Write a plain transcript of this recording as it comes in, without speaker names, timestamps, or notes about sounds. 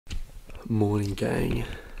Morning gang,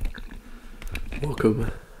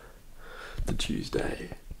 welcome to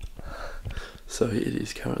Tuesday. So it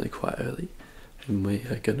is currently quite early and we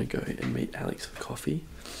are gonna go and meet Alex for coffee.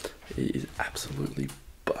 It is absolutely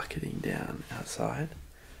bucketing down outside,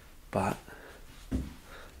 but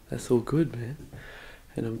that's all good, man.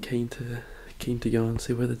 And I'm keen to go and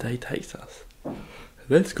see where the day takes us.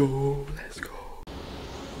 Let's go, let's go.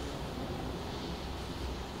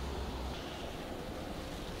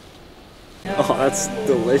 Oh, that's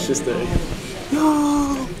delicious, dude.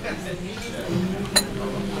 No!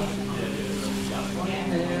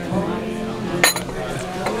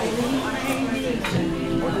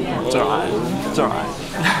 It's alright. It's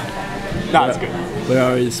alright. No, it's good. Where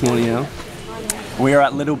are we this morning, Al? We are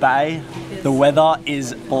at Little Bay. The weather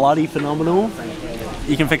is bloody phenomenal.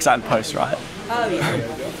 You can fix that in post, right? Oh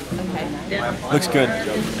yeah. Okay. Looks good.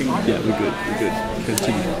 Yeah, we're good. We're good.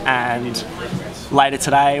 Continue. And later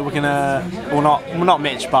today, we're gonna, well not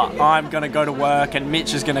Mitch, but I'm gonna go to work, and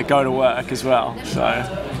Mitch is gonna go to work as well. So,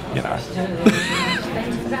 you know.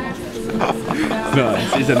 No,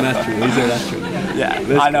 he's a natural. He's a natural.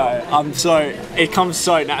 Yeah, I know. It comes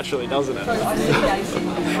so naturally, doesn't it?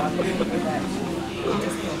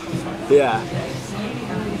 Yeah.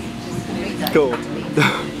 Cool.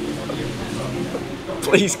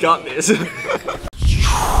 Please cut this.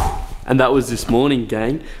 And that was this morning,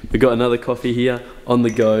 gang. We got another coffee here on the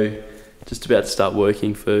go. Just about to start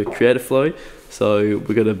working for Creative Flow. So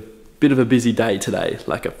we got a bit of a busy day today,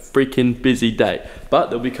 like a freaking busy day. But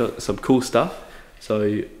there'll be some cool stuff.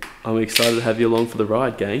 So I'm excited to have you along for the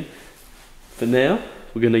ride, gang. For now,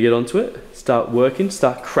 we're gonna get onto it, start working,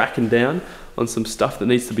 start cracking down on some stuff that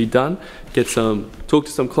needs to be done, talk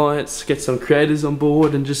to some clients, get some creators on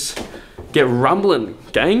board and just get rumbling,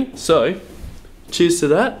 gang. So, cheers to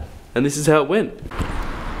that, and this is how it went.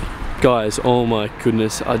 Guys, oh my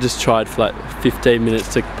goodness, I just tried for like 15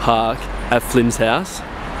 minutes to park at Flynn's house,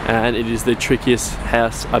 and it is the trickiest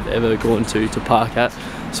house I've ever gone to park at,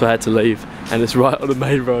 so I had to leave, and it's right on the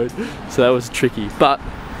main road, so that was tricky. But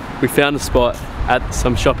we found a spot at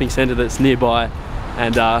some shopping centre that's nearby,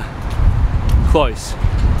 and close.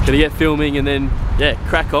 Gonna get filming and then, yeah,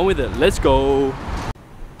 crack on with it. Let's go.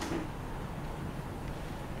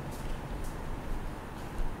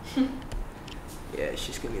 Yeah,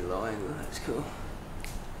 she's gonna be lying. That's cool.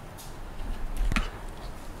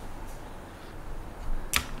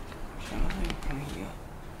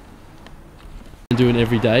 Doing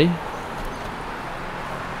every day.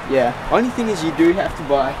 Yeah. Only thing is, you do have to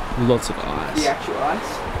buy Lots of ice. the actual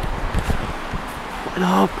ice. What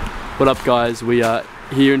up? What up, guys? We are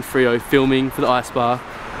here in Frio filming for the ice bar,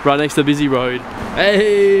 right next to the busy road.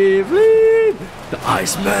 Hey, Flynn! The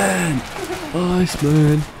Iceman!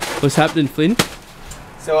 Iceman! What's happening, Flynn?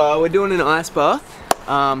 So we're doing an ice bath.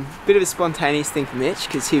 Bit of a spontaneous thing for Mitch,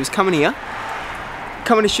 because he was coming here,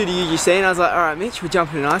 coming to shoot a UGC, and I was like, alright Mitch, we're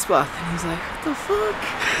jumping in an ice bath. And he was like, what the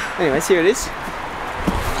fuck? Anyways, here it is.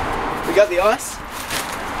 We got the ice,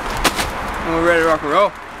 and we're ready to rock and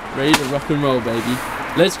roll. Ready to rock and roll, baby.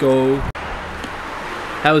 Let's go.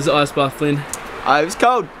 How was the ice bath, Flynn? It was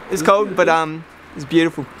cold. It was cold, but it was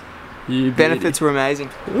beautiful. You Benefits were amazing.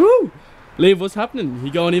 Woo! Liv, what's happening?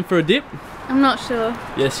 You going in for a dip? I'm not sure.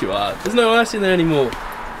 Yes, you are. There's no ice in there anymore.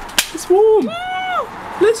 It's warm. No!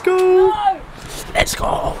 Let's go. No! Let's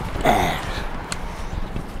go.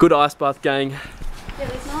 Good ice bath, gang. Yeah,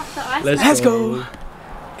 there's not the ice. Let's go.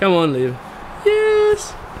 Come on, Liv.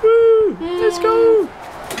 Yes. Woo. Yeah. Let's go.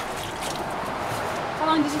 How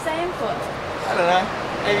long did you stay in for? I don't know,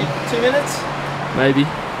 maybe 2 minutes? Maybe.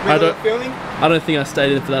 Middle of filming? I don't think I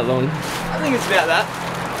stayed in for that long. I think it's about that.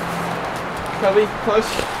 Probably close.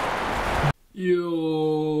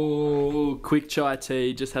 Yo, quick chai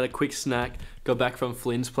tea, just had a quick snack, got back from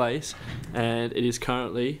Flynn's place, and it is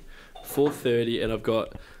currently 4:30 and I've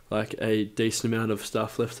got like a decent amount of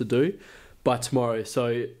stuff left to do by tomorrow.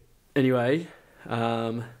 So anyway,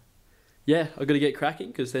 yeah, I've got to get cracking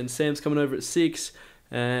because then Sam's coming over at 6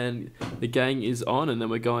 and the gang is on, and then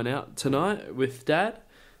we're going out tonight with Dad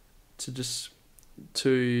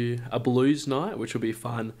to a blues night, which will be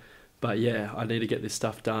fun. But yeah, I need to get this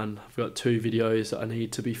stuff done. I've got 2 videos that I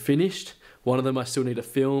need to be finished. One of them I still need to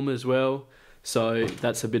film as well. So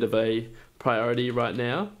that's a bit of a priority right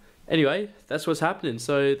now. Anyway, that's what's happening.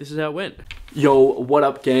 So this is how it went. Yo, what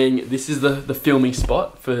up, gang? This is the filming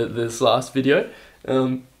spot for this last video.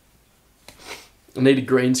 I need a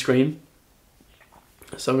green screen.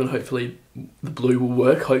 So I'm gonna hopefully, the blue will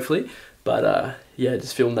work, hopefully. But yeah,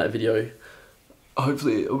 just film that video.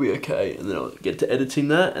 Hopefully it'll be okay, and then I'll get to editing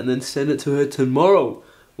that and then send it to her tomorrow.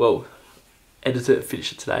 Well, edit it,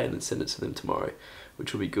 finish it today, and then send it to them tomorrow,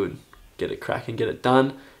 which will be good. get it cracking, get it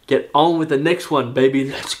done. Get on with the next one, baby.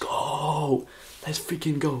 Let's go. Let's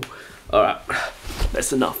freaking go. Alright,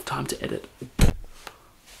 that's enough. Time to edit.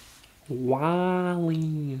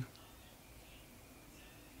 Wally.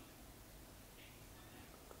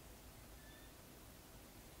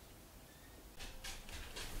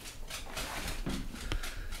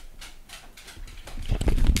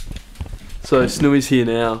 So Snooey's here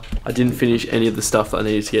now. I didn't finish any of the stuff that I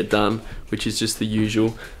needed to get done, which is just the usual.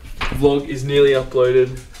 The vlog is nearly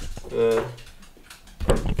uploaded.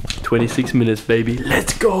 26 minutes, baby.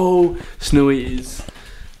 Let's go! Snooey is.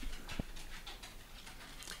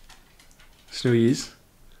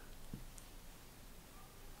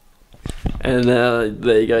 And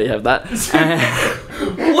there you go, you have that.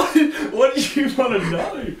 What do you want to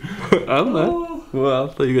know? I don't know. Well,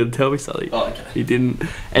 I thought you were going to tell me something. Oh, okay. You didn't.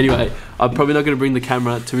 Anyway, I'm probably not going to bring the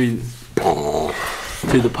camera to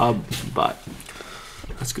the pub, but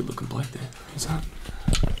That's a good looking bloke there. What's that?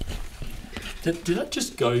 Did that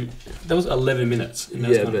just go? That was 11 minutes. And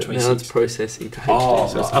yeah, but now it's processing to HD,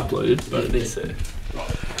 so it's right. uploaded, but it needs to.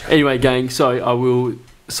 Anyway, gang, so I will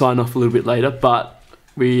sign off a little bit later, but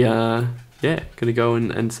we gonna go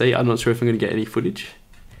and see. I'm not sure if I'm gonna get any footage.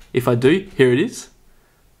 If I do, here it is.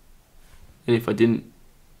 And if I didn't,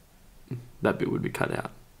 that bit would be cut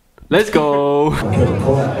out. Let's go!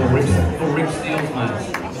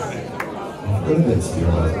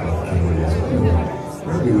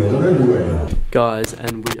 Guys,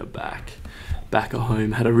 and we are back at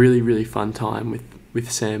home. Had a really fun time with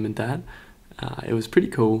Sam and Dad. It was pretty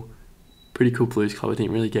cool Blues Club. I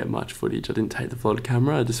didn't really get much footage. I didn't take the vlog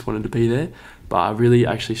camera, I just wanted to be there, but I really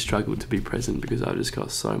actually struggled to be present because I've just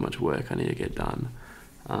got so much work I need to get done.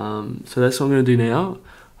 So that's what I'm going to do now.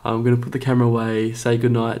 I'm going to put the camera away, say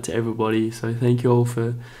goodnight to everybody. So thank you all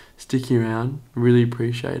for sticking around. Really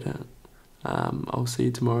appreciate it. I'll see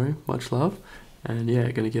you tomorrow. Much love. And yeah,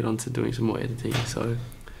 going to get on to doing some more editing. So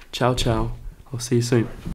ciao. I'll see you soon.